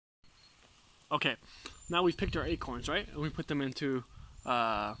Okay, now we've picked our acorns, right? And we put them into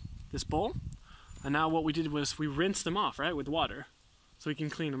this bowl. And now what we did was we rinsed them off, right, with water. So we can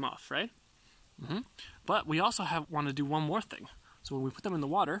clean them off, right? But we also want to do one more thing. So when we put them in the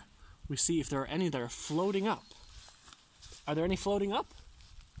water, we see if there are any that are floating up. Are there any floating up?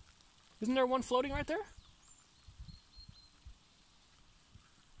 Isn't there one floating right there?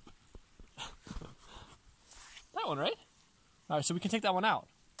 That one, right? All right, so we can take that one out.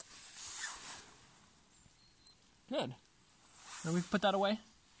 Good. Now we put that away.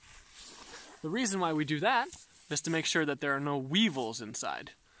 The reason why we do that is to make sure that there are no weevils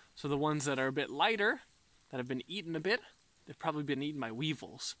inside. So the ones that are a bit lighter, that have been eaten a bit, they've probably been eaten by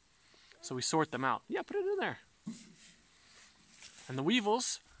weevils. So we sort them out. Yeah, put it in there. And the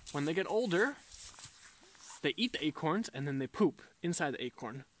weevils, when they get older, they eat the acorns and then they poop inside the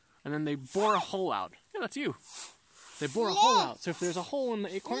acorn. And then they bore a hole out. Yeah, that's you. They bore a hole out. So if there's a hole in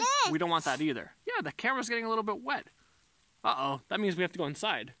the acorn, we don't want that either. Yeah, the camera's getting a little bit wet. Uh-oh, that means we have to go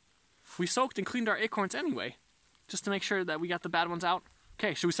inside. We soaked and cleaned our acorns anyway, just to make sure that we got the bad ones out.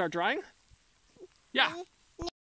 Okay, should we start drying? Yeah.